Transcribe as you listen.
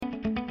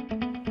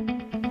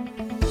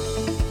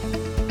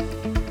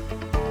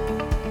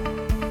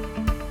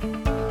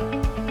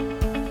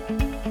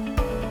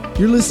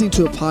You're listening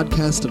to a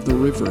podcast of The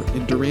River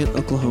in Durant,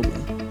 Oklahoma.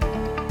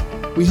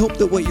 We hope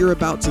that what you're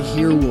about to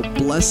hear will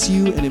bless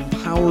you and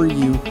empower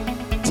you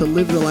to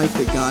live the life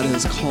that God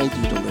has called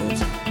you to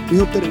live. We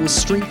hope that it will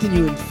strengthen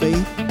you in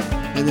faith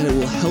and that it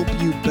will help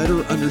you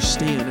better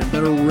understand and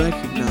better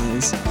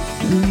recognize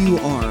who you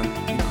are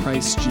in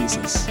Christ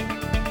Jesus.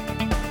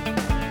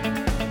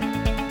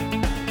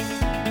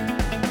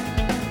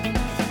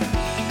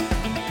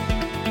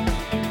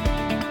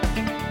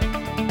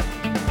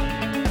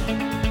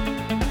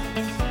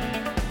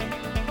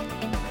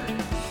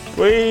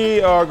 We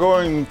are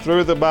going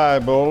through the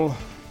Bible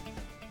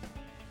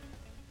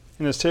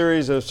in a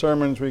series of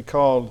sermons we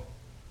called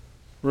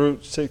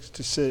Route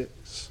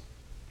 66.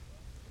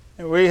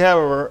 And we have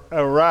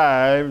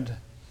arrived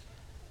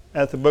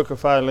at the book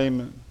of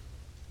Philemon.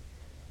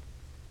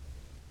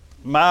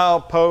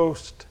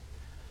 Milepost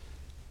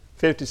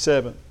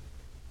 57.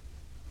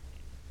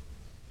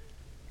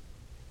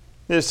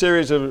 This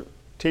series of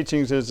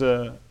teachings is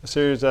a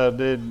series I've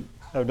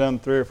done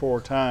 3 or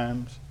 4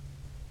 times.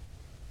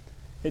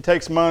 It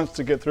takes months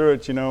to get through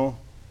it, you know.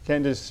 You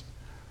can't just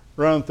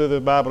run through the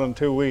Bible in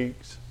 2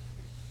 weeks.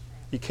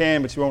 You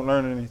can, but you won't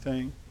learn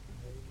anything.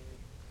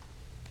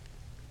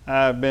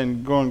 I've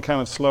been going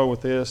kind of slow with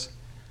this.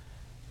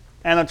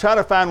 And I try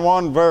to find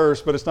one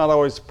verse, but it's not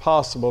always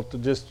possible to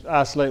just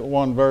isolate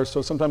one verse.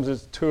 So sometimes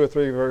it's 2 or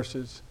 3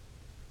 verses.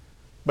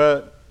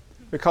 But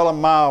we call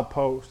them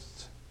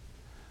mileposts.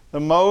 The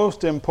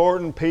most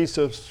important piece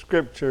of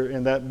scripture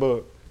in that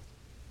book,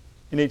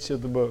 in each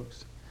of the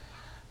books.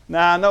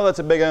 Now, I know that's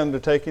a big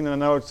undertaking, and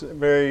I know it's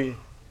very,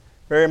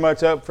 very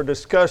much up for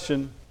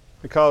discussion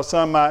because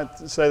some might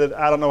say that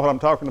I don't know what I'm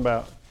talking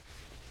about.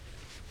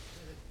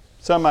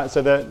 Some might say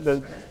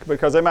that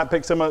because they might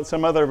pick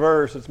some other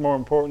verse that's more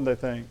important, they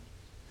think.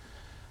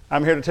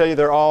 I'm here to tell you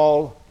they're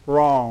all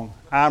wrong.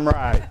 I'm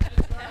right.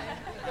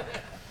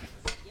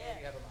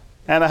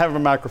 And I have a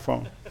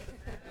microphone.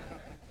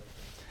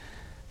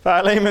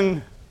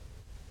 Philemon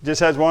just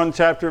has one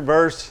chapter,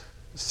 verse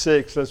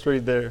 6. Let's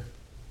read there.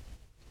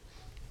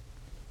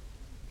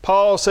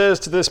 Paul says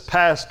to this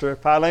pastor,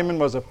 Philemon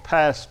was a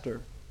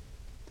pastor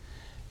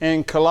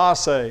in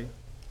Colossae.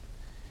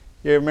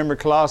 You remember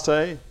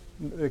Colossae?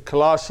 The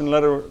Colossian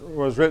letter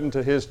was written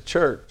to his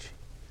church.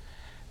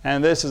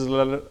 And this is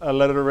a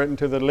letter written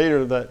to the leader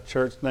of that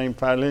church named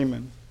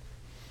Philemon.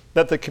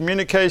 That the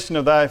communication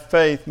of thy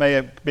faith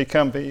may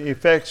become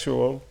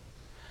effectual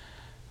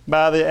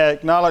by the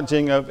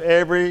acknowledging of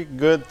every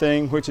good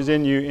thing which is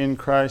in you in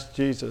Christ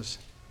Jesus.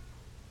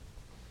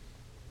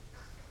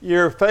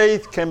 Your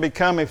faith can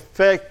become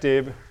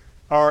effective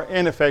or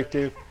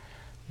ineffective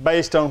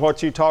based on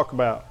what you talk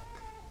about.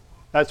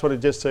 That's what it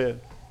just said.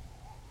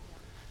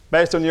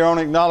 Based on your own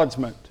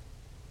acknowledgement.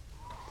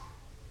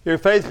 Your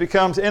faith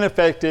becomes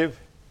ineffective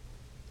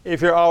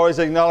if you're always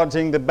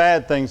acknowledging the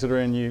bad things that are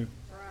in you.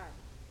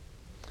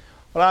 Right.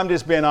 Well, I'm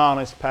just being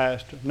honest,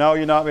 Pastor. No,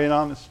 you're not being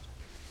honest.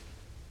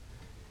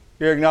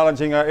 You're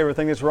acknowledging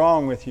everything that's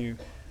wrong with you.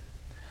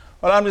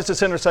 Well, I'm just a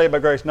sinner saved by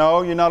grace.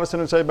 No, you're not a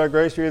sinner saved by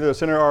grace. You're either a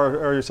sinner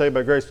or you're saved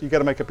by grace. You've got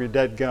to make up your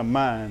dadgum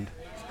mind.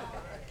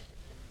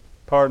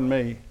 Pardon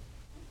me.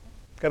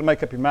 You've got to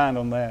make up your mind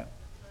on that.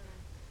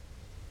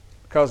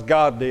 Because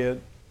God did.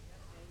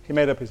 He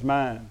made up His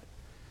mind.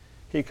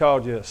 He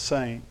called you a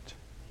saint.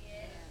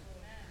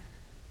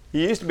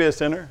 You used to be a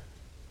sinner.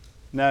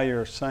 Now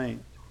you're a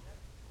saint.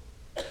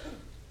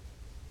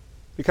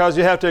 Because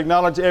you have to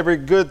acknowledge every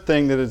good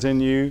thing that is in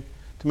you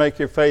to make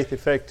your faith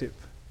effective.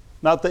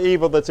 Not the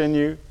evil that's in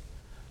you,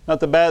 not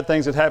the bad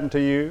things that happened to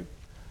you,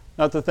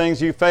 not the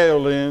things you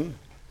failed in.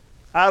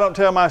 I don't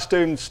tell my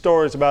students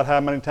stories about how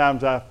many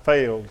times I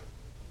failed.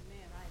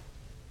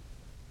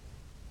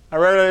 I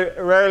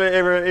rarely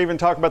ever even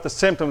talk about the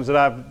symptoms that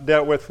I've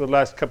dealt with for the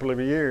last couple of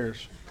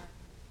years.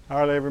 I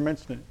hardly ever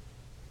mention it.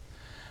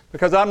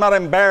 Because I'm not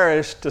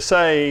embarrassed to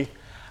say,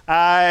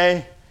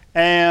 I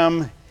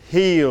am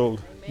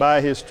healed by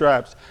His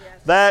stripes.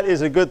 Yes. That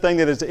is a good thing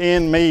that is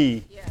in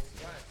me. Yes.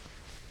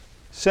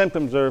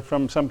 Symptoms are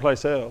from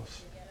someplace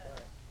else.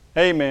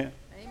 Amen.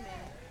 Amen.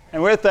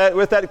 And with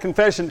that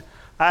confession,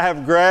 I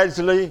have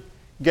gradually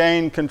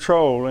gained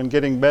control and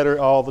getting better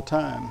all the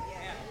time.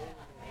 Yes.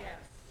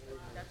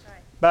 That's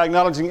right. By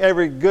acknowledging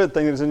every good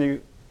thing that is in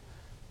you.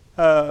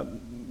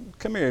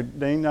 Come here,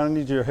 Dean. I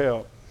need your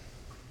help.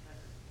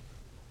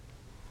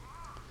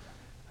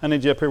 I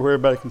need you up here where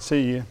everybody can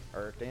see you.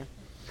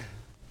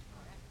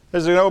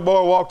 There's an old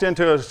boy walked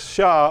into a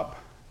shop,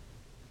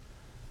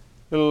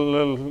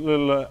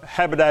 little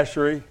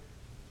haberdashery,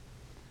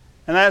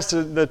 and asked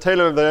the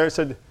tailor there,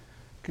 said,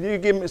 "Can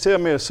you sell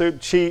me a suit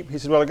cheap?" He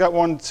said, "Well, I got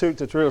one suit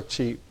that's real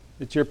cheap.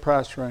 It's your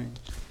price range."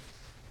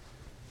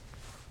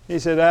 He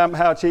said,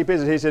 "How cheap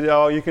is it?" He said,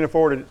 "Oh, you can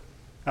afford it.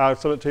 I'll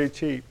sell it to you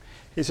cheap."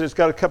 He said, "It's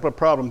got a couple of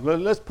problems.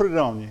 Let's put it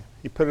on you."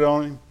 He put it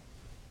on him.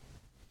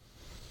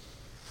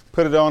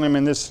 Put it on him,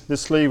 and this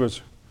sleeve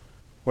was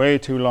way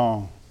too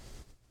long.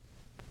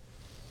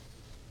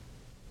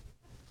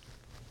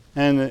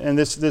 And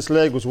this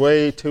leg was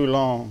way too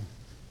long.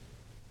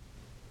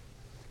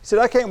 He said,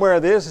 I can't wear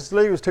this. This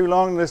sleeve is too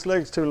long and this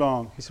leg's too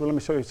long. He said, well, let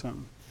me show you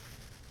something.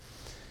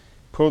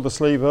 Pull the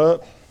sleeve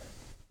up.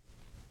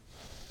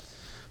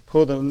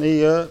 Pull the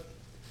knee up.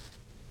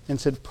 And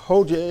said,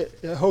 hold your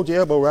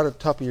elbow right at the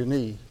top of your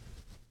knee.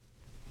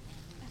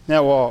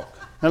 Now walk.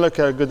 Now look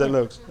how good that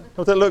looks.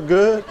 Don't that look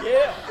good?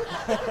 Yeah.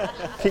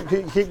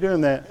 Keep doing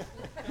that.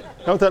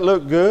 Don't that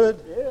look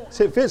good? Yeah.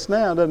 See, it fits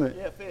now, doesn't it?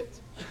 Yeah, it fits.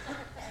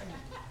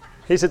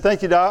 He said,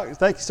 thank you, Doc.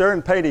 Thank you, sir,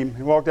 and paid him.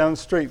 And walked down the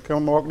street.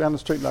 Come walk down the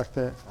street like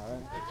that.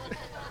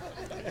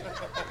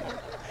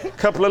 A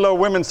couple of little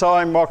women saw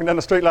him walking down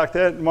the street like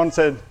that, and one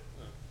said,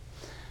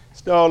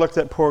 oh, look at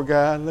that poor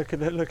guy. Look at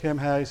him,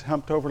 how he's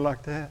humped over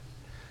like that.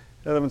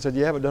 The other one said,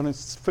 yeah, but don't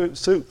his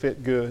suit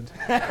fit good?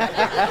 There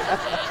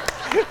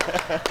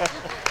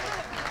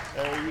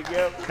you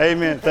go.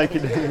 Amen. Thank you,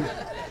 Dan.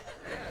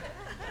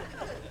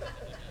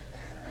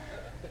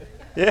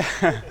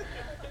 Yeah.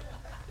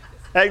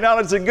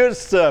 Acknowledge the good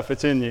stuff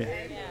that's in you.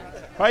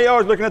 Why are you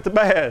always looking at the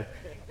bad?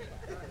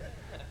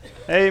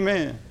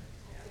 Amen.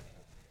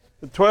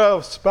 The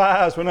 12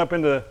 spies went up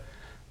into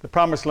the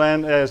promised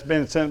land as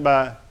been sent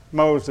by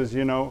Moses,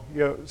 you know.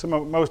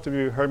 Most of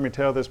you heard me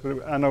tell this,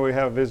 but I know we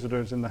have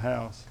visitors in the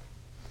house.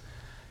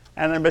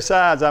 And then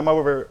besides, I'm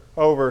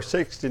over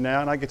 60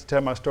 now, and I get to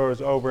tell my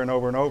stories over and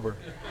over and over.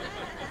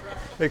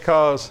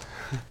 because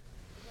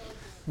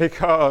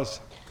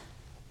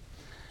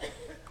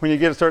when you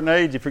get a certain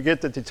age, you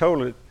forget that you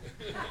told it.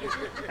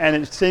 And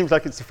it seems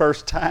like it's the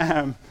first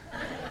time.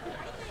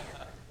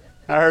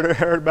 I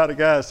heard about a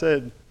guy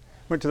said,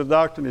 went to the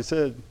doctor and he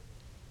said,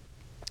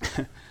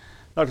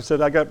 doctor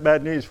said, I got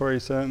bad news for you,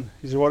 son.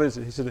 He said, what is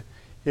it? He said,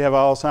 you have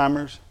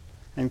Alzheimer's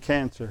and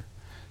cancer.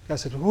 I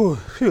said, whew,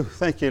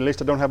 thank you. At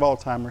least I don't have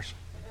Alzheimer's.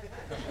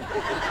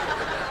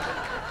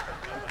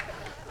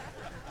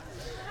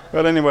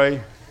 Well,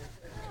 anyway,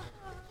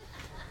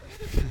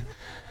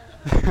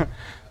 the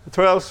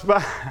 12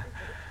 spies.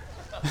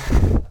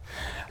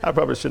 I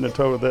probably shouldn't have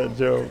told that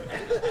joke.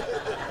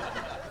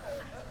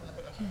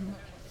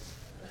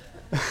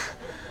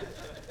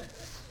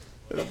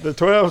 The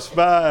 12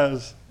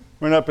 spies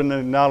went up and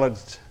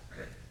acknowledged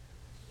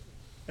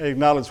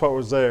what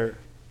was there.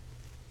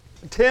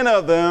 10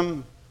 of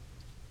them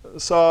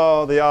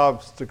saw the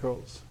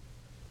obstacles.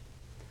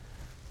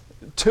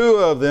 2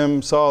 of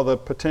them saw the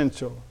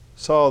potential,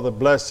 saw the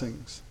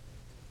blessings.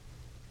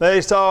 They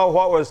saw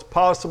what was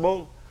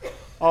possible,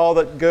 all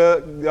the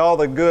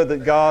good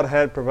that God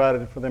had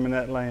provided for them in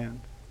that land.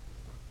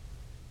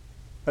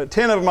 But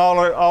 10 of them,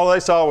 all they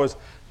saw was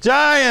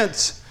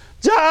giants,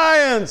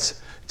 giants,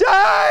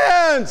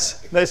 giants.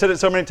 They said it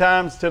so many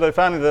times until they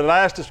finally, the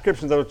last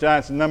description of those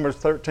giants in Numbers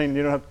 13,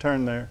 you don't have to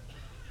turn there.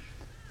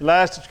 The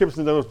last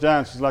description of those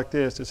giants was like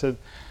this. It said,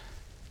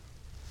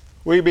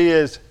 we be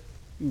as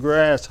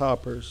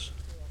grasshoppers.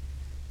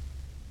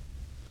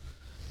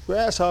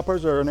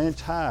 Grasshoppers are an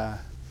inch high,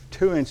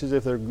 2 inches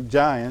if they're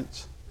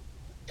giants.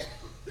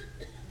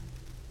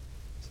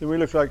 See, we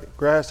look like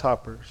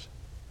grasshoppers.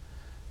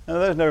 Now,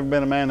 there's never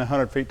been a man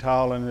 100 feet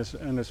tall in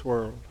this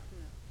world.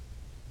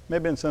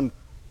 Maybe been some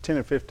 10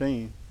 or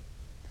 15.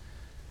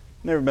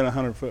 Never been a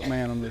 100-foot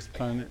man on this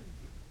planet.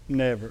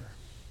 Never.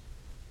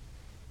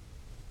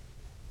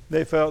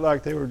 They felt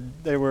like they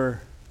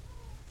were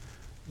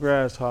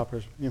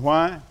grasshoppers. And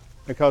why?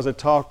 Because they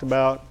talked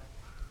about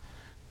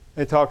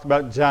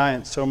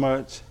giants so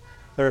much,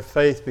 their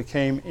faith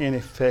became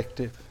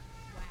ineffective.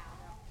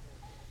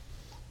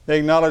 They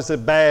acknowledged the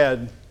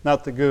bad,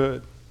 not the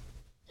good.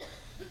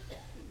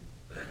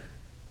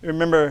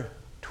 Remember,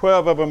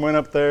 12 of them went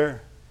up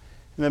there,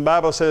 and the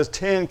Bible says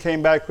 10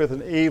 came back with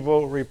an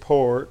evil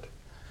report.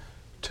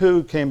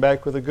 2 came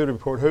back with a good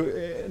report.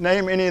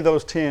 Name any of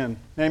those 10.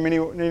 Name any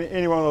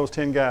one of those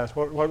 10 guys.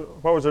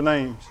 What was their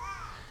names?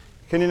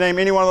 Can you name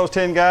any one of those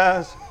 10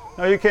 guys?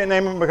 No, you can't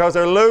name them because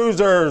they're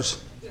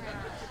losers.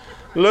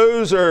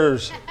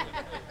 Losers.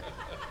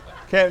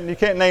 You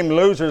can't name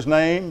losers'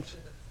 names.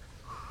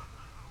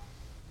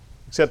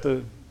 Except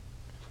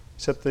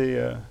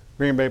the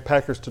Green Bay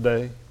Packers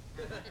today.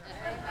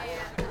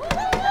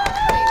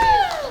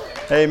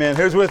 Amen.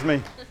 Who's with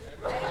me?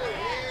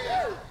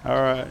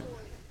 All right.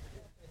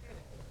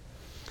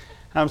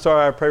 I'm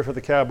sorry I pray for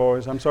the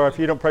Cowboys. I'm sorry if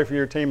you don't pray for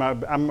your team,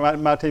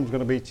 my team's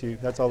going to beat you.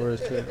 That's all there is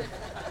to it.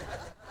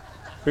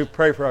 We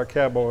pray for our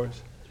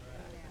Cowboys.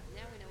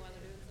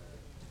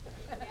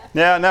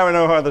 Now we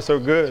know why they're so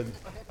good.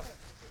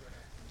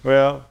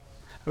 Well,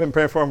 I've been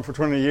praying for them for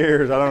 20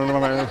 years. I don't know.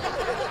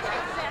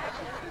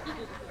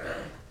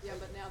 Yeah,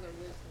 but now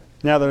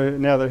they're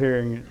listening. Now they're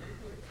hearing it.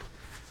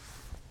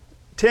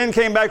 10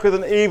 came back with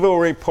an evil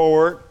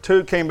report.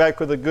 2 came back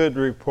with a good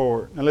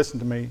report. Now listen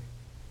to me.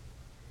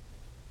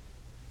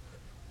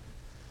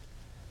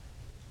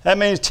 That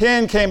means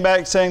 10 came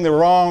back saying the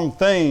wrong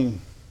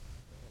thing.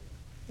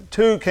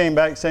 2 came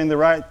back saying the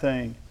right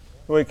thing.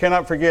 We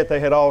cannot forget they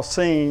had all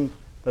seen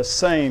the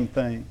same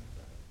thing.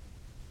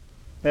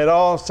 They had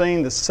all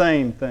seen the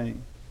same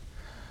thing.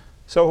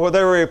 So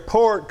their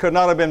report could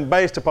not have been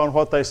based upon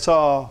what they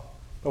saw,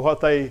 but what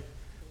they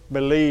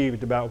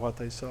believed about what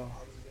they saw.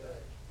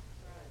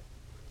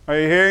 Are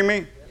you hearing me?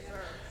 Yes,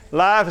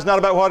 life is not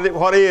about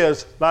what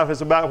is. Life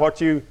is about what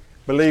you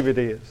believe it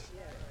is.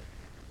 Yes.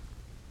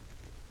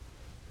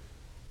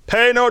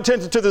 Pay no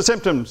attention to the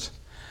symptoms.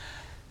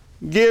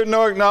 Give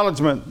no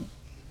acknowledgement.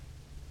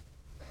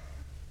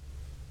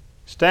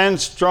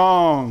 Stand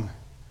strong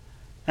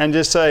and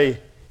just say,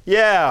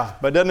 yeah,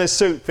 but doesn't this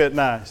suit fit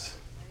nice?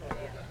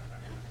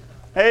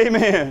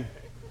 Amen.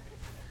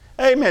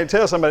 Amen.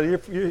 Tell somebody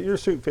your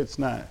suit fits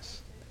nice.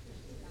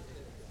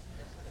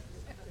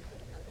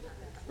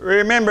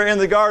 Remember in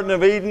the Garden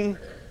of Eden,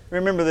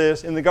 remember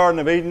this, in the Garden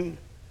of Eden,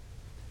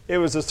 it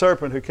was the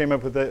serpent who came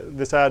up with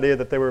this idea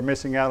that they were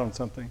missing out on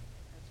something.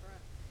 That's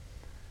right.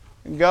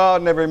 And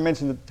God never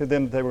mentioned to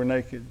them that they were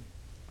naked.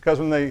 Because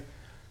when they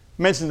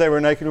mentioned they were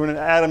naked, when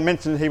Adam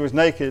mentioned he was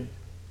naked,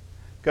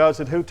 God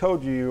said, who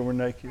told you were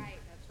naked? Right.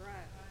 That's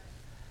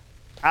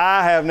right.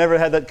 I have never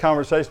had that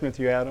conversation with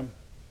you, Adam.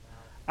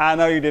 I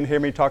know you didn't hear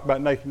me talk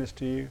about nakedness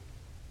to you.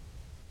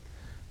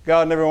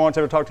 God never once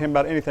ever talked to him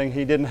about anything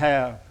he didn't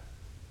have.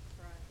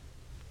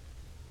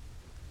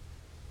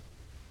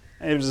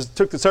 And it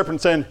took the serpent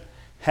saying,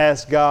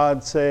 has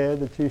God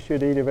said that you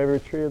should eat of every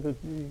tree?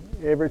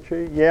 Every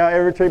tree? Yeah,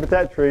 every tree but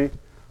that tree.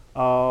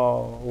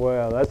 Oh,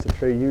 well, that's a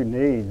tree you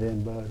need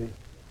then, buddy.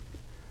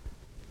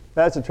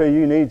 That's a tree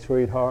you need,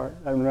 sweetheart.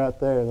 That one right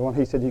there, the one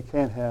he said you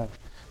can't have.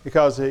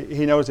 Because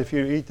he knows if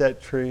you eat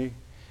that tree,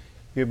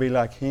 you'll be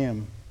like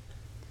him.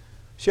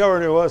 She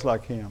already was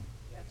like him.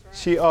 That's right.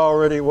 She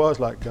already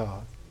was like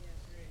God.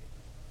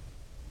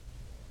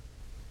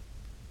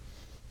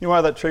 You know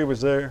why that tree was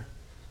there?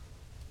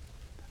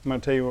 I'm going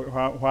to tell you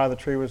why the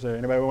tree was there.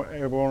 Anybody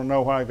ever want to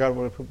know why God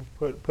would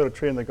have put a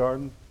tree in the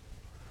garden?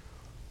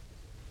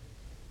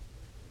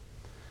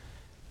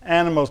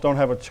 Animals don't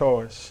have a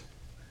choice.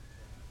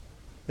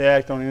 They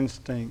act on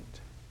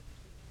instinct.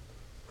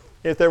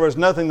 If there was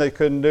nothing they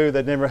couldn't do,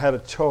 they never had a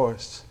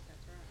choice.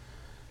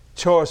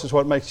 Choice is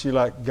what makes you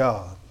like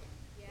God.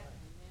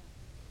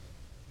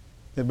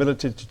 The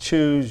ability to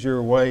choose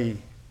your way.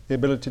 The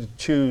ability to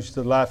choose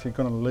the life you're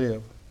going to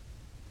live.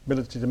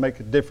 Ability to make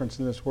a difference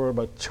in this world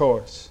by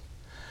choice.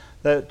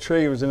 That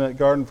tree was in that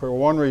garden for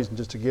one reason,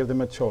 just to give them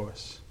a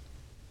choice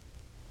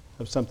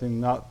of something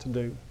not to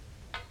do.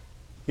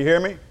 You hear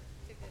me?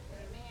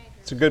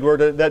 It's a good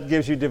word. That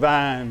gives you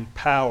divine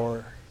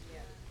power.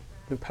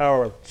 The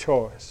power of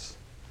choice.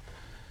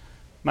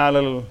 My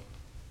little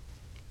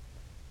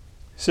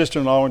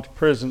sister-in-law went to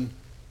prison.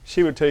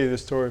 She would tell you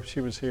this story if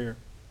she was here.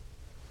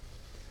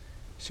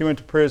 She went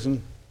to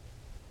prison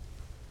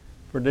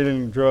for dealing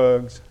in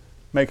drugs,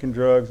 making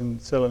drugs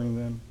and selling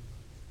them.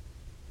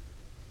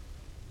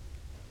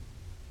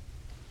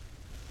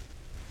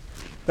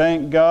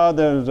 Thank God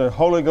there was a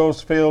Holy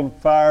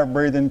Ghost-filled,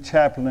 fire-breathing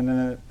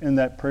chaplain in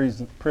that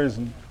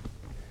prison.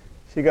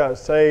 She got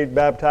saved,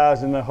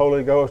 baptized in the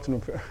Holy Ghost,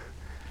 and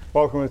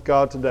walking with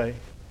God today.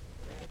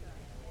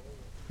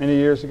 Many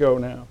years ago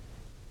now.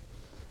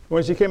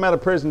 When she came out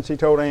of prison, she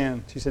told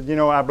Ann, she said, you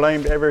know, I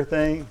blamed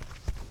everything,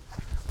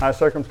 my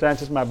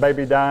circumstances, my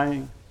baby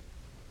dying,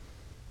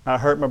 I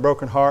hurt my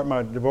broken heart,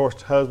 my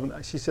divorced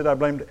husband. She said, I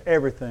blamed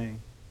everything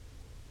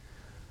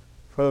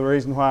for the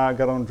reason why I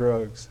got on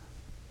drugs.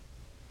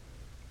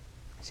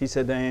 She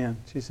said to Ann,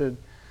 she said,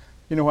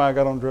 you know why I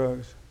got on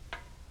drugs?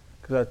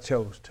 Because I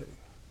chose to.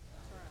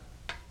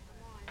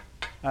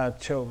 I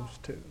chose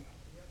to.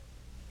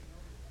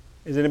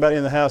 Is anybody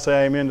in the house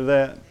say amen to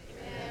that?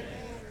 Amen.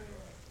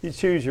 You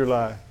choose your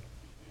life.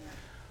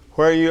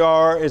 Where you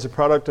are is a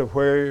product of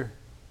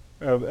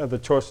of the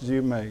choices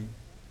you've made.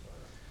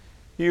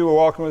 You were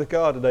walking with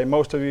God today.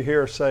 Most of you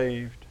here are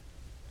saved,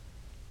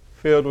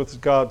 filled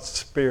with God's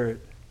Spirit.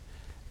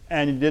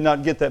 And you did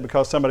not get that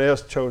because somebody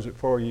else chose it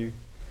for you.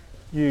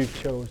 You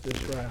chose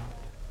this route.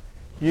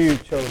 You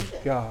chose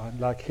God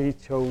like He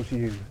chose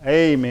you.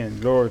 Amen.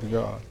 Glory to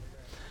God.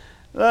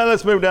 Now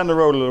let's move down the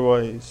road a little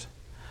ways.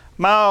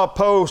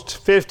 Milepost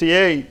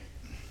 58.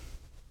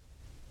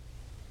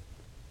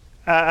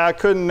 I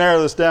couldn't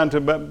narrow this down to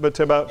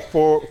about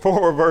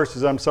four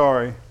verses. I'm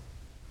sorry.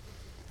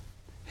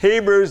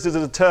 Hebrews is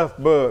a tough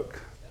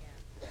book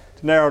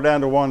to narrow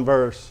down to one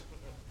verse.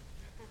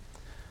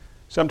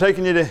 So I'm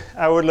taking you to,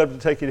 I would love to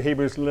take you to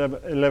Hebrews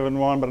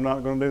 11:1, but I'm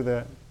not going to do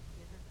that.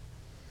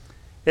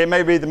 It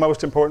may be the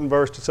most important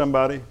verse to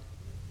somebody.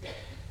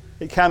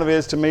 It kind of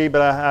is to me,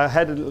 but I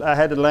had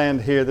to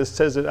land here. This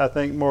says it, I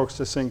think, more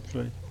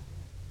succinctly.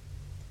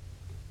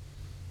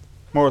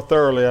 More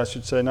thoroughly, I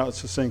should say, not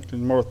succinctly,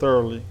 more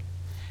thoroughly.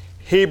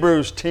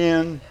 Hebrews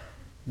 10,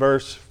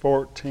 verse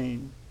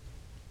 14.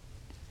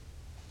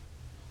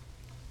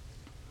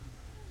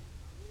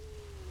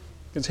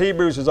 Because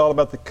Hebrews is all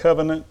about the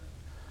covenant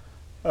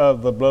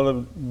of the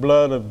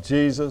blood of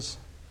Jesus.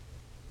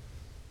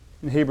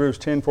 In Hebrews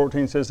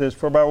 10:14 says this,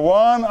 for by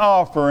one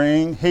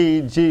offering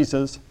He,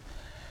 Jesus,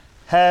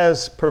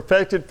 has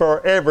perfected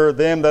forever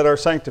them that are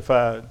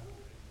sanctified.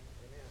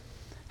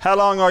 How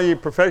long are you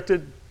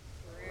perfected?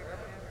 Forever.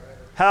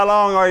 How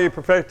long are you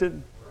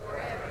perfected?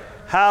 Forever.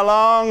 How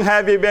long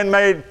have you been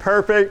made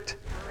perfect?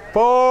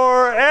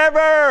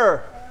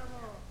 Forever.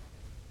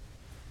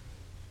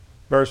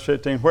 Verse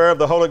 15, whereof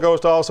the Holy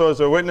Ghost also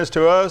is a witness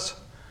to us.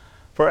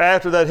 For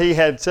after that he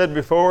had said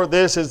before,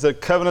 this is the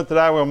covenant that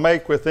I will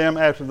make with them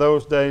after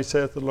those days,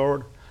 saith the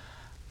Lord.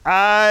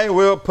 I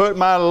will put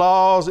my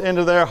laws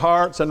into their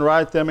hearts and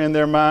write them in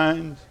their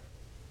minds.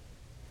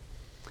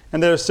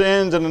 And their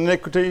sins and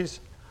iniquities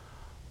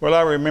will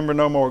I remember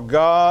no more.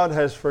 God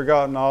has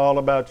forgotten all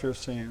about your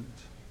sins.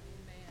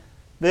 Amen.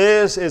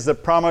 This is the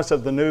promise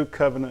of the new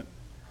covenant,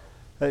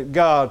 that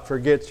God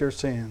forgets your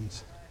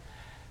sins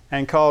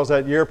and calls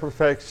that your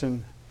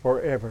perfection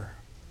forever.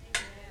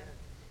 Amen.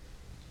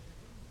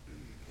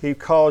 He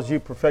calls you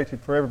perfected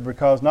forever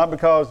because, not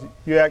because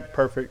you act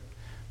perfect,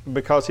 but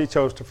because He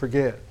chose to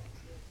forget.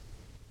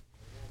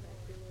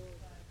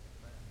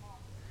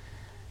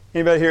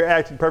 Anybody here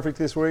acted perfect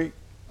this week?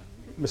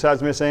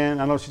 Besides Miss Ann?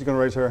 I know she's going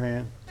to raise her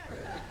hand.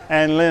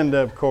 And Linda,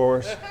 of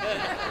course.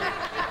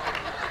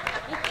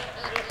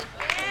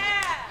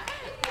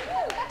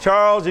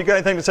 Charles, you got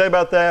anything to say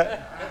about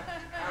that?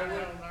 I will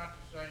not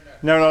say nothing.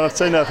 No, not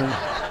say nothing.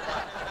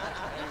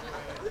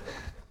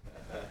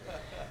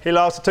 He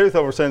lost a tooth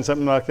over saying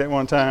something like that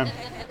one time.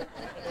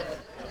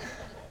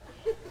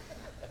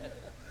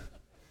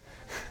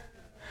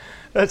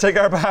 Let's take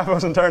our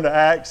Bibles and turn to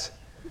Acts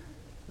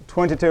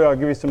 22. I'll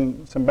give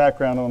you some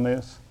background on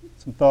this,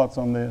 some thoughts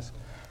on this.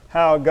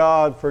 How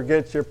God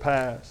forgets your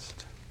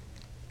past.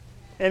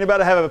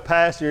 Anybody have a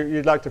past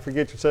you'd like to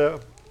forget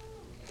yourself?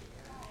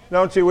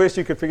 Don't you wish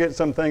you could forget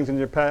some things in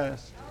your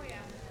past? Oh, yeah.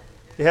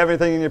 You have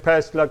anything in your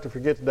past you'd like to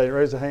forget today?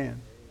 Raise a hand.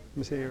 Let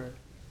me see you.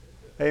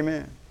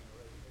 Amen.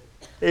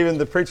 Even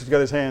the preacher's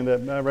got his hand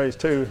up. I raised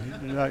two,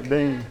 like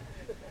Dean.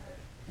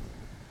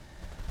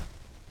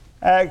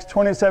 Acts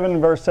 27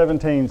 verse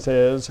 17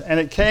 says, and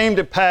it came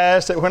to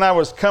pass that when I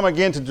was come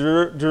again to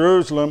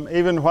Jerusalem,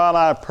 even while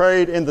I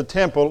prayed in the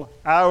temple,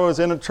 I was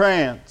in a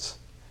trance,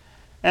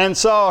 and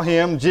saw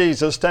him,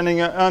 Jesus,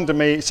 standing unto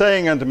me,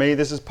 saying unto me,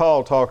 this is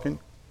Paul talking.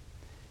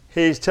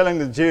 He's telling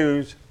the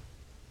Jews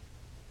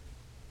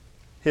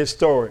his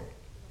story.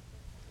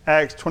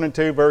 Acts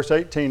 22 verse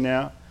 18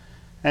 now.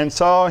 And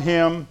saw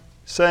him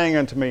saying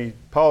unto me,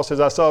 Paul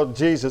says, I saw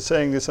Jesus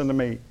saying this unto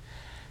me,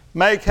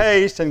 make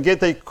haste and get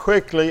thee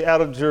quickly out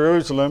of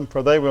Jerusalem,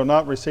 for they will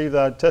not receive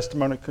thy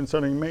testimony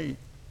concerning me.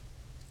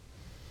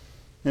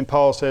 And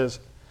Paul says,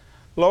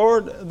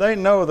 Lord, they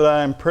know that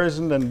I am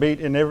imprisoned and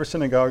beat in every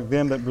synagogue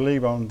them that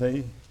believe on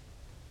thee.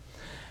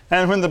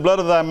 And when the blood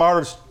of thy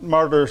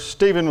martyr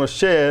Stephen was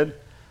shed,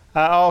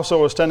 I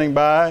also was standing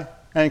by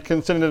and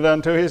consented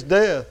unto his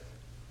death,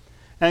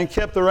 and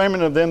kept the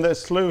raiment of them that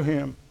slew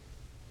him.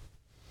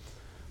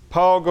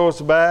 Paul goes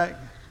back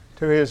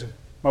to his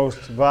most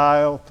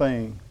vile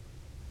thing.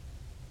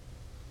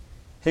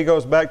 He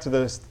goes back to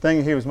the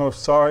thing he was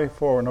most sorry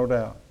for, no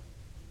doubt.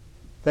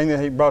 Thing that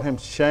he brought him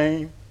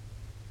shame.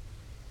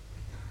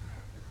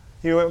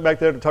 He went back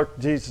there to talk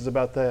to Jesus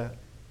about that.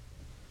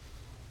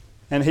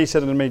 And he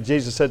said unto me,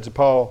 Jesus said to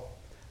Paul,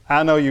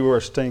 I know you were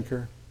a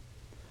stinker.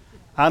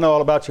 I know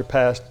all about your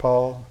past,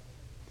 Paul.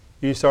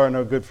 You sorry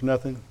no good for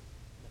nothing.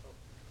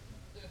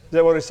 Is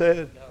that what he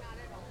said? No.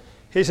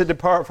 He said,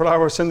 depart, for I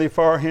will send thee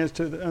far hence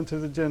unto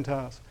the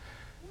Gentiles.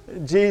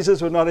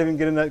 Jesus would not even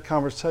get in that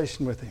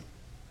conversation with him.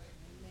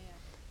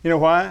 You know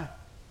why?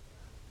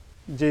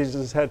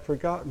 Jesus had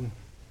forgotten.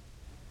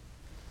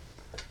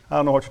 I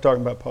don't know what you're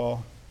talking about,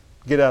 Paul.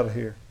 Get out of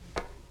here.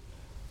 I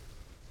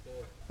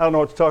don't know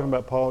what you're talking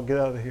about, Paul. Get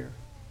out of here.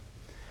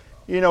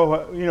 You know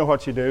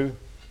what you do.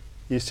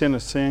 You sin a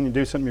sin. You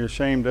do something you're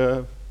ashamed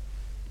of.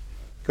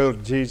 Go to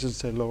Jesus and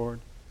say, Lord,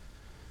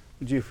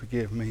 would you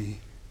forgive me?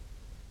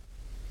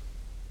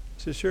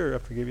 He says, sure, I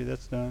forgive you.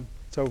 That's done.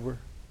 It's over.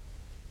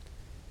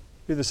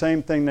 Do the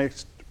same thing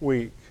next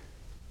week.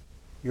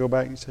 You go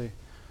back and say,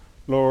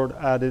 Lord,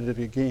 I did it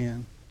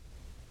again.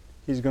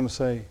 He's going to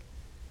say,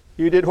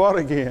 you did what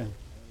again?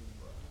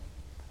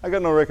 I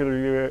got no record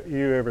of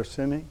you ever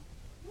sinning.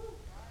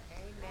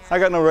 I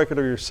got no record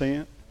of your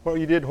sin. Well,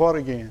 you did what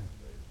again?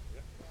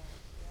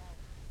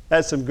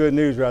 That's some good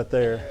news right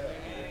there.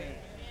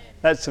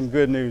 That's some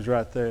good news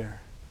right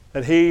there.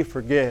 That He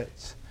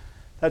forgets.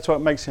 That's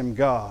what makes Him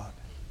God.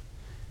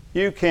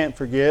 You can't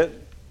forget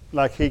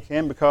like He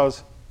can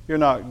because you're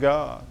not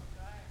God.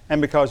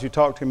 And because you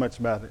talk too much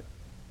about it.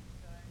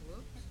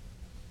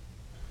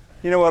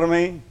 You know what I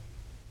mean?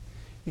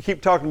 You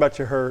keep talking about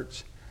your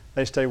hurts,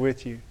 they stay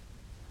with you.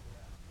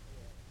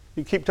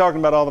 You keep talking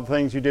about all the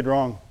things you did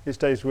wrong, it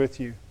stays with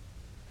you.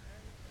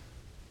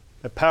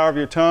 The power of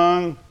your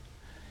tongue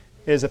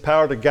is the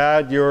power to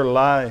guide your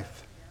life.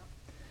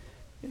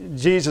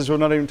 Jesus would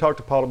not even talk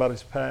to Paul about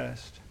his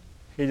past.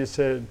 He just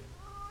said,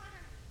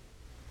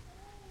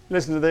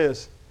 listen to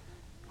this.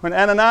 When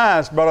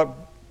Ananias brought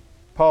up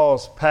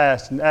Paul's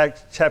past in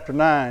Acts chapter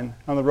 9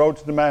 on the road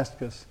to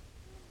Damascus,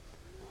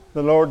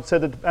 the Lord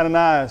said to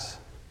Ananias,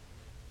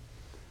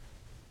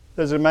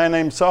 there's a man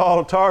named Saul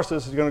of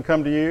Tarsus who's going to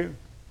come to you.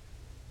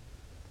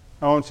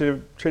 I want you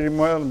to treat him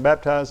well and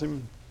baptize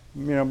him.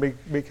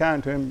 Be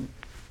kind to him.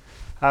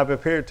 I've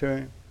appeared to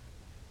him.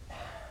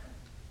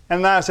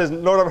 Ananias says,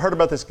 Lord, I've heard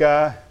about this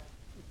guy.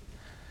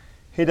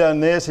 He done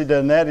this, he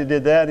done that, he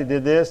did that, he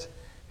did this.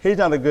 He's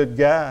not a good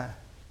guy.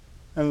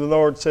 And the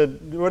Lord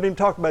said, what did he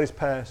talk about his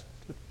past?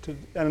 To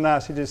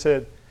Ananias, he just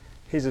said,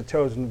 he's a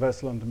chosen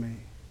vessel unto me.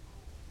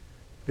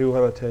 Do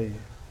what I tell you.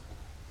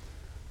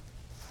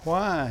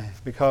 Why?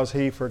 Because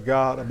he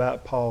forgot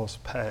about Paul's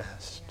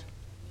past.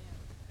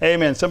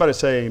 Amen. Somebody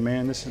say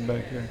amen. This is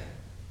back here.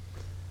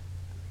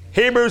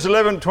 Hebrews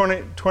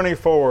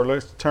 11:24.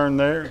 Let's turn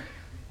there.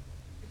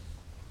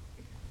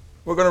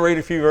 We're going to read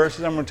a few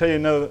verses. I'm going to tell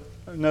you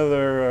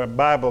another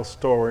Bible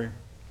story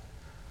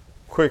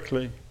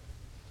quickly.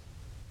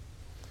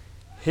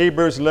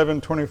 Hebrews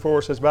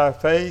 11:24 says, by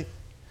faith,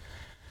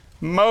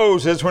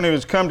 Moses, when he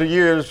was come to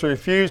years,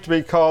 refused to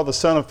be called the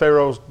son of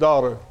Pharaoh's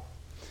daughter,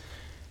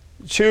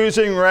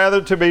 choosing rather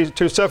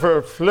to suffer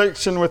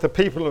affliction with the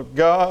people of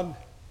God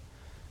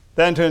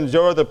than to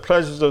enjoy the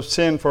pleasures of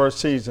sin for a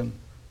season,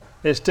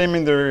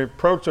 esteeming the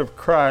reproach of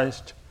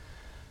Christ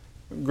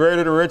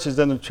greater riches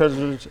than the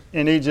treasures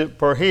in Egypt,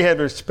 for he had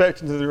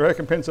respected to the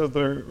recompense of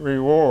the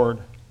reward.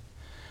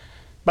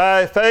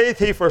 By faith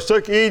he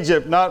forsook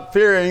Egypt, not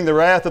fearing the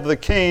wrath of the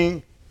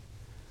king,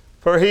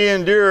 for he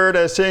endured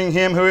as seeing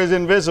him who is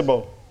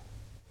invisible.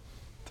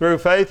 Through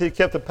faith he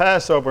kept the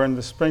Passover and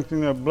the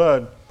sprinkling of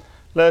blood,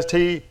 lest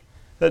he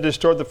that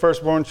destroyed the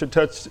firstborn should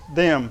touch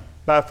them.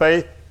 By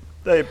faith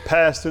they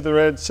passed through the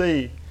Red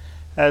Sea,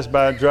 as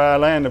by dry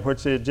land, of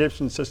which the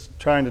Egyptians, just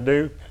trying to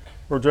do,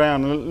 were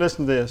drowned.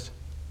 Listen to this.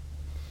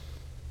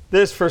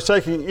 This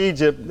forsaking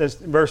Egypt, this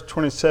verse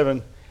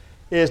 27,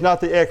 is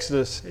not the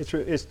Exodus.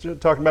 It's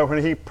talking about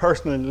when he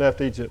personally left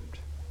Egypt.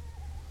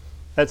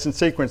 That's in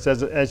sequence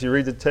as you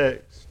read the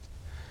text.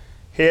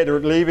 He had to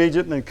leave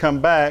Egypt and then come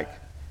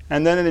back,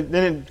 and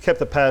then he kept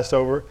the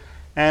Passover,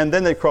 and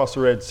then they crossed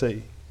the Red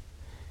Sea.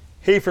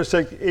 He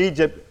forsook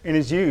Egypt in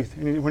his youth,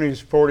 when he was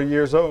 40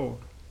 years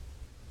old.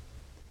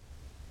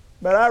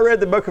 But I read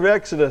the book of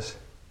Exodus.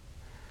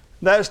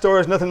 That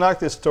story is nothing like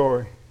this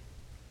story.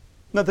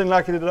 Nothing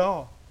like it at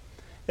all.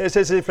 It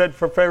says he fled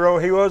from Pharaoh.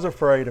 He was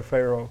afraid of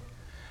Pharaoh.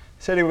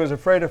 He said he was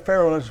afraid of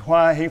Pharaoh, and that's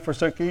why he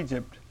forsook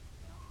Egypt.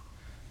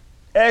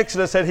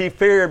 Exodus said he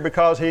feared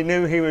because he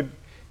knew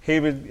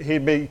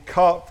he'd be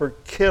caught for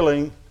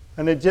killing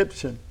an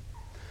Egyptian.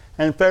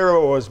 And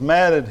Pharaoh was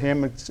mad at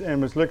him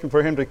and was looking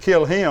for him to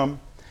kill him.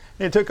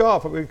 And he took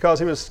off because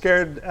he was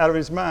scared out of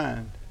his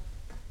mind.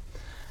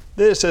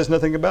 This says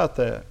nothing about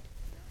that.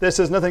 This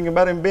says nothing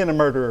about him being a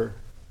murderer.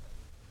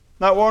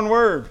 Not one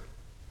word.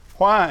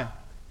 Why?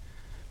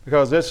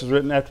 Because this was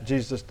written after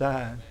Jesus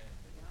died,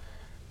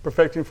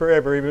 perfecting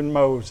forever even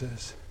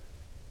Moses.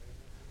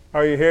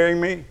 Are you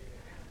hearing me?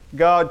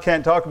 God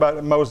can't talk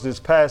about Moses'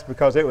 past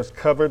because it was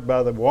covered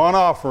by the one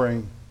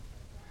offering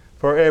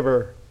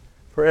forever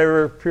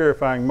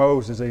purifying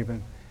Moses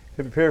even.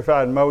 If it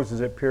purified Moses,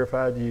 it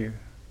purified you.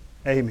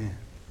 Amen.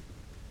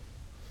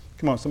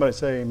 Come on, somebody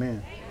say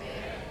amen.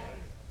 Amen.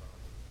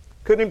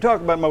 Couldn't even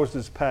talk about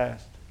Moses'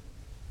 past.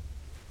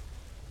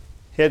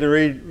 He had to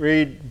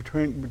read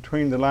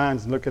between the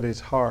lines and look at his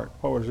heart,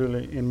 what was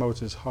really in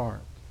Moses'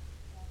 heart.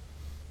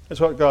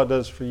 That's what God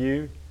does for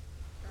you.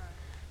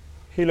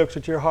 He looks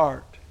at your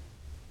heart.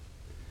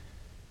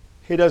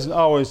 He doesn't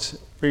always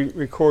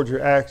record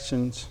your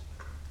actions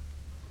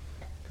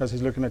because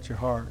he's looking at your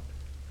heart.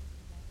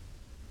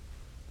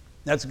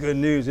 That's good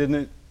news, isn't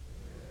it?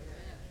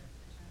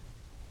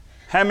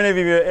 How many of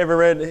you have ever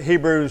read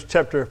Hebrews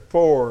chapter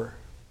 4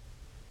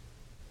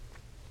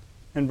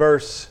 and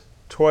verse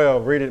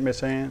 12? Read it,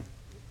 Miss Ann.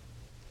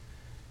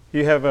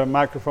 You have a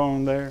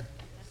microphone there.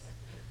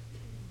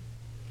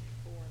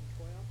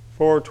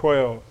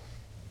 4:12.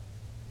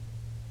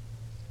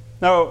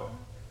 No,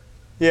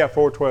 yeah,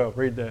 4:12.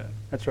 Read that.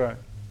 That's right.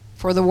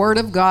 For the word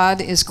of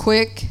God is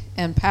quick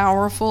and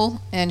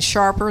powerful and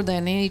sharper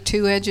than any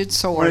two-edged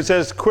sword. When it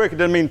says quick, it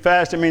doesn't mean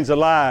fast, it means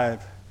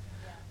alive.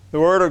 The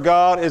word of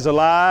God is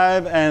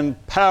alive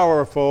and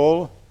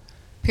powerful.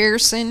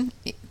 Piercing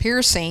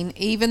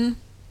even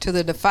to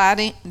the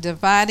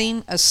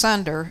dividing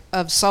asunder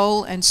of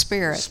soul and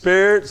spirit.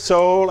 Spirit,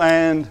 soul,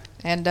 and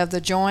of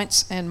the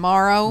joints and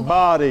marrow.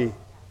 Body.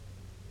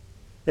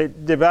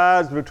 It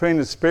divides between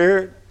the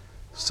spirit,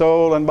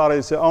 soul, and body.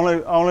 It's the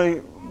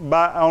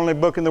only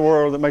book in the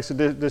world that makes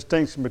a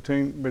distinction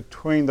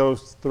between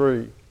those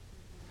three.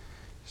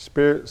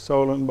 Spirit,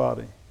 soul, and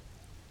body.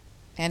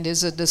 And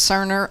is a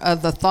discerner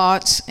of the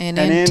thoughts and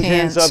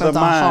intents of the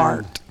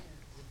mind.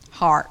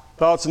 Heart.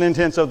 Thoughts and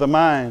intents of the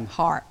mind.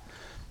 Heart.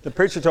 The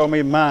preacher told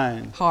me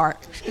mind.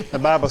 Heart. The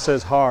Bible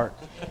says heart.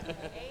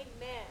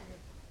 Amen.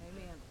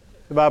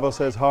 The Bible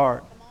says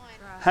heart.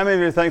 How many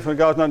of you are thankful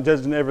God's not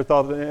judging every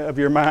thought of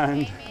your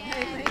mind?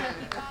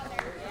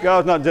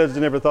 God's not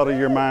judging every thought of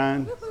your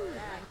mind.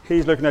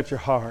 He's looking at your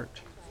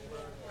heart.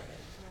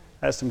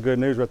 That's some good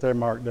news right there,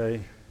 Mark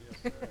Day.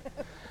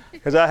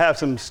 Because I have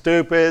some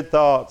stupid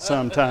thoughts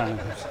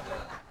sometimes.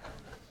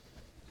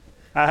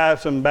 I have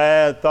some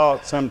bad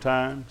thoughts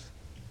sometimes.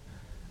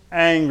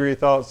 Angry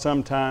thoughts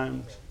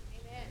sometimes.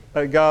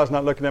 But God's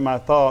not looking at my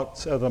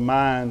thoughts of the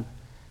mind.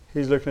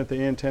 He's looking at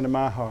the intent of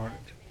my heart.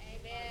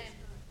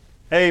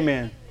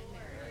 Amen.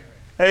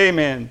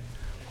 Amen.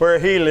 where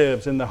He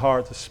lives in the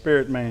heart, the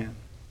spirit man.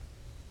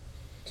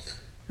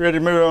 Ready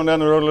to move on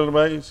down the road a little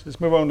ways? Let's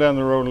move on down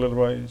the road a little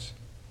ways.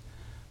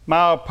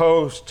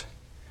 Milepost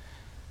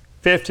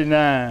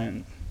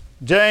 59.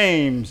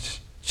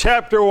 James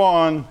chapter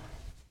 1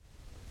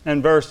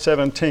 and verse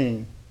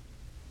 17.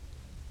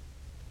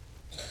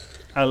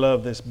 I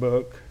love this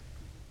book.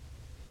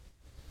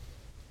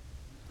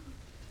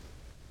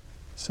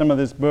 Some of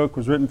this book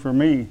was written for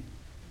me.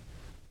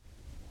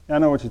 I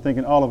know what you're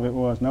thinking, all of it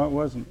was. No, it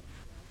wasn't.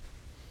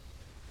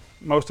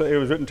 Most of it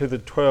was written to the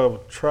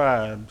 12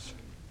 tribes.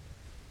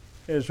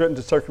 It was written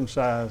to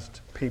circumcised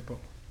people.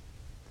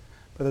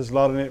 But there's a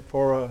lot in it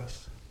for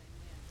us.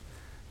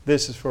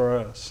 This is for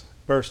us.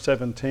 Verse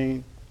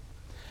 17.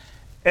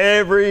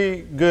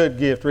 Every good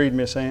gift, read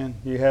Miss Ann,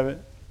 you have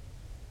it?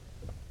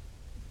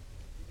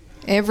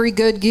 Every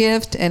good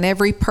gift and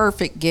every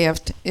perfect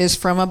gift is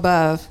from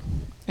above,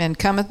 and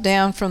cometh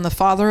down from the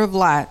Father of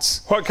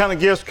lights. What kind of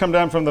gifts come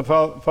down from the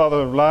Father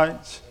of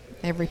lights?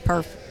 Every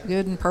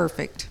good and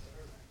perfect,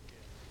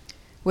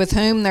 with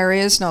whom there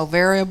is no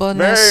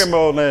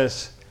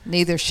variableness,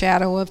 neither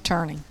shadow of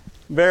turning.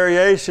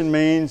 Variation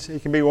means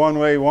it can be one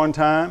way one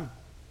time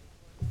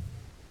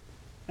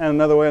and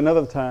another way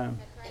another time.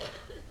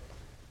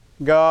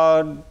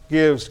 God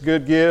gives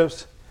good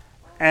gifts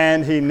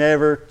and He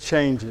never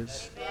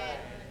changes.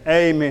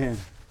 Amen.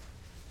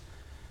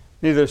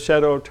 Neither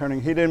shadow of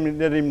turning. He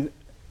didn't even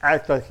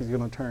act like He's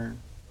going to turn.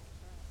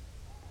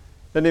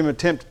 Didn't even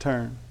attempt to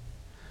turn.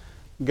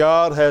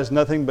 God has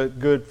nothing but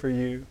good for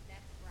you.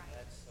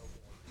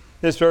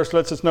 This verse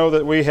lets us know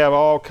that we have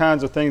all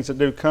kinds of things that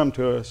do come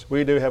to us.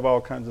 We do have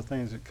all kinds of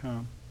things that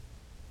come.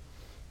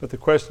 But the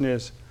question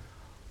is,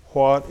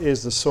 what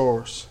is the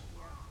source?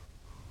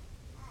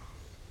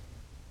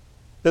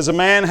 Does a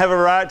man have a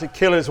right to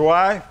kill his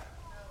wife?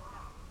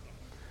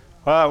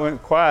 Well, it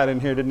went quiet in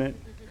here, didn't it?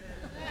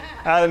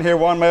 I didn't hear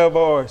one male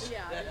voice.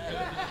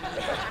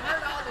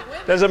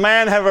 Does a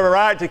man have a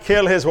right to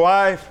kill his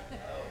wife?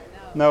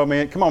 No,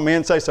 men. Come on,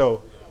 men, say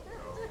so.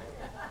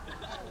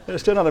 They're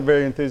still not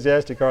very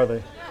enthusiastic, are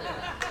they?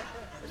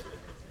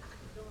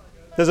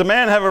 Does a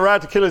man have a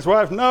right to kill his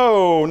wife?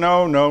 No,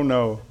 no, no,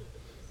 no.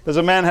 Does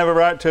a man have a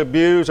right to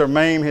abuse or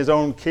maim his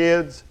own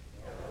kids?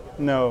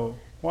 No.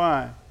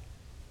 Why?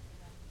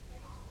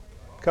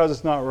 Because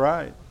it's not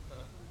right.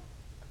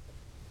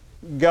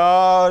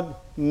 God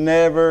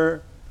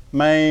never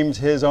maims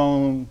His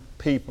own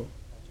people.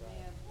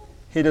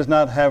 He does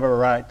not have a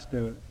right to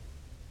do it.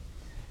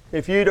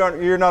 If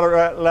you're not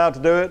allowed to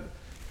do it,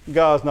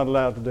 God's not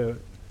allowed to do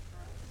it.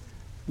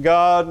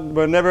 God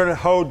will never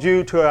hold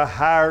you to a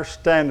higher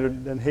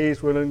standard than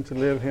He's willing to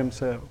live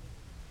Himself.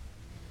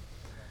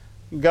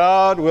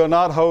 God will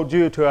not hold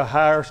you to a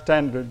higher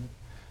standard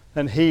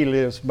than He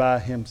lives by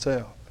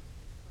Himself.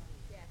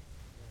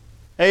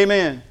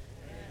 Amen.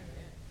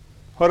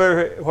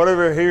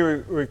 Whatever He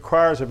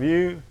requires of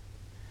you,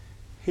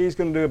 He's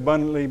going to do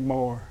abundantly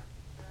more.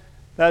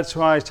 That's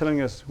why He's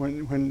telling us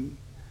when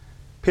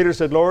Peter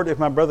said, Lord, if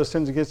my brother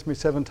sins against me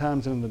 7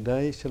 times in a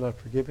day, shall I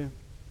forgive him?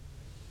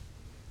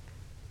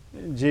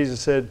 Jesus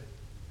said,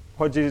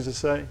 what did Jesus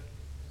say?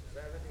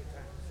 70 times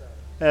 7.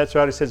 That's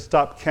right. He said,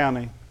 stop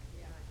counting.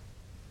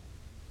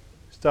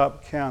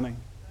 Stop counting.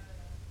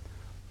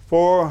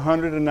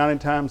 490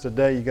 times a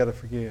day you got to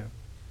forgive.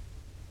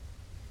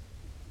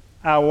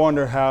 I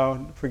wonder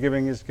how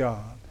forgiving is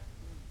God.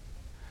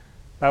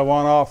 By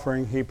one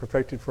offering He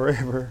perfected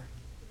forever.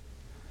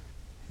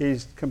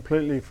 He's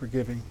completely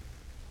forgiving.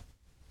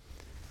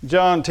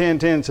 John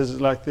 10:10 says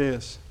it like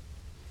this.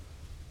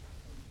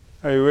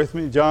 Are you with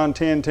me? John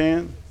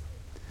 10:10.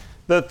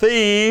 The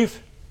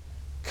thief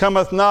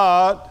cometh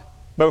not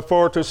but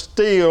for to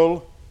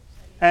steal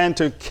and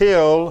to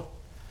kill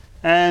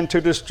and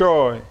to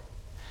destroy.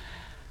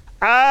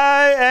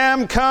 I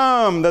am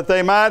come that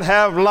they might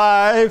have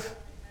life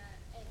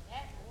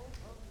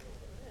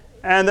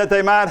and that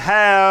they might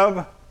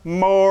have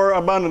more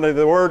abundantly.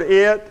 The word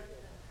 "it"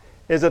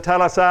 is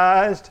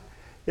italicized,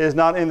 is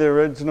not in the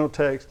original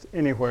text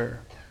anywhere.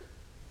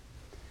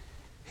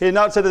 He did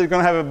not say that they're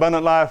going to have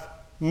abundant life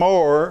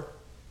more.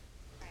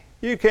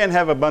 You can't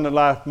have abundant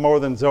life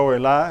more than Zoe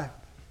life.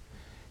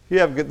 If you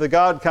have the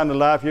God kind of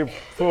life, you're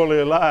fully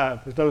alive.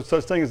 There's no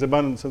such thing as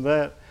abundance of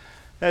that.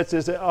 That's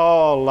just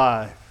all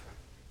life.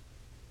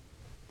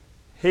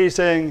 He's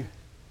saying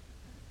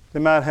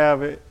they might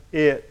have it.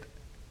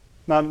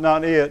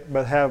 Not it,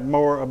 but have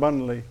more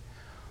abundantly.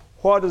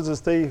 What does this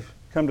thief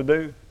come to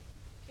do?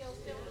 Kill,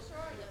 steal,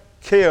 destroy them.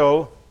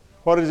 Kill.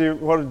 What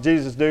did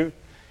Jesus do?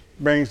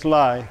 He brings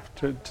life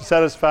to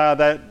satisfy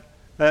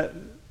that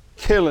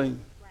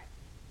killing.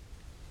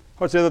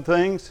 What's the other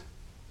things?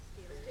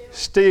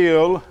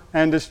 Steal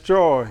and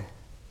destroy.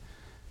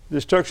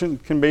 Destruction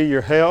can be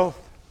your health,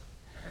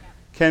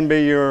 can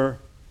be your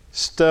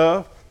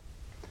stuff.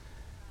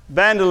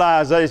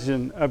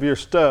 Vandalization of your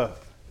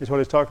stuff is what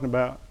he's talking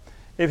about.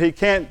 If he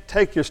can't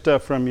take your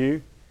stuff from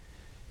you,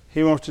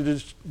 he wants to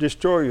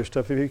destroy your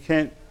stuff. If he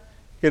can't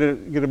get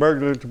a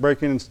burglar to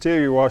break in and steal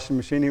your washing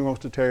machine, he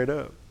wants to tear it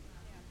up.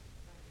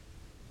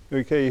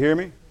 Okay, you hear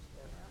me?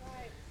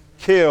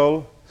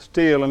 kill,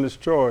 steal, and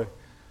destroy.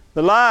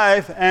 The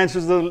life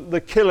answers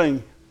the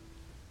killing,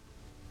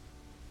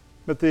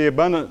 but the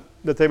abundant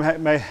that they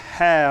may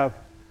have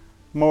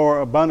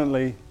more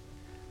abundantly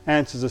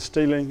answers the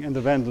stealing and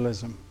the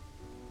vandalism.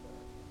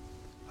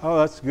 Oh,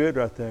 that's good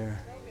right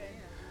there.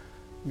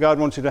 God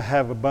wants you to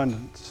have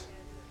abundance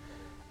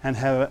and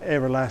have an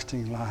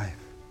everlasting life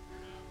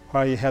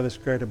while you have this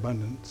great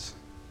abundance.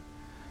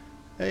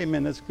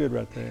 Amen. That's good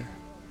right there.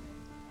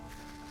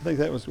 I think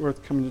that was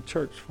worth coming to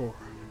church for.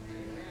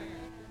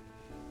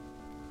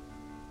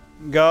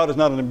 God is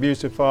not an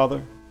abusive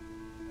father.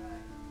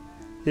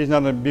 He's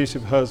not an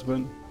abusive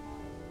husband.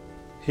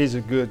 He's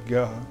a good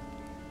God.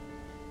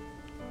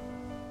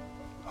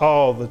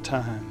 All the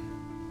time.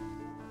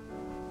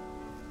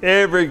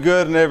 Every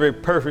good and every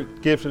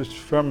perfect gift is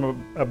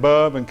from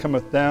above and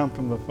cometh down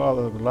from the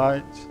Father of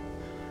lights,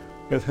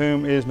 with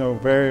whom is no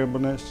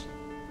variableness,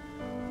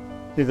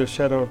 neither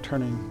shadow of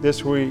turning.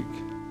 This week,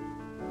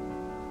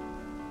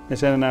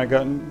 Miss Ann and I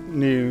got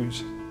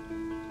news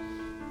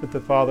that the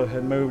Father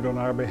had moved on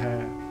our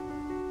behalf.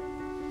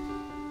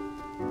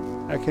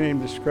 I can't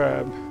even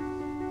describe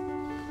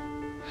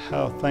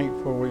how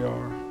thankful we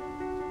are.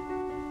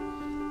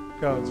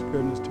 God's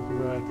goodness to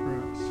provide for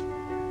us.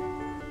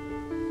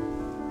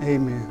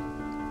 Amen.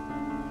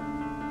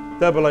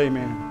 Double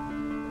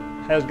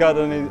amen. Has God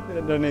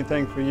done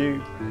anything for you?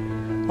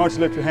 Why don't you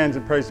lift your hands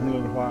and praise Him a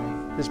little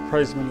while? Just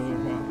praise Him a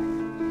little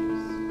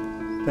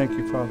while. Thank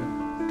you, Father.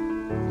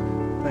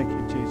 Thank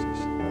you, Jesus.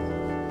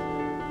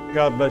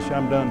 God bless you.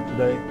 I'm done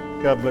today.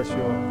 God bless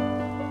you all.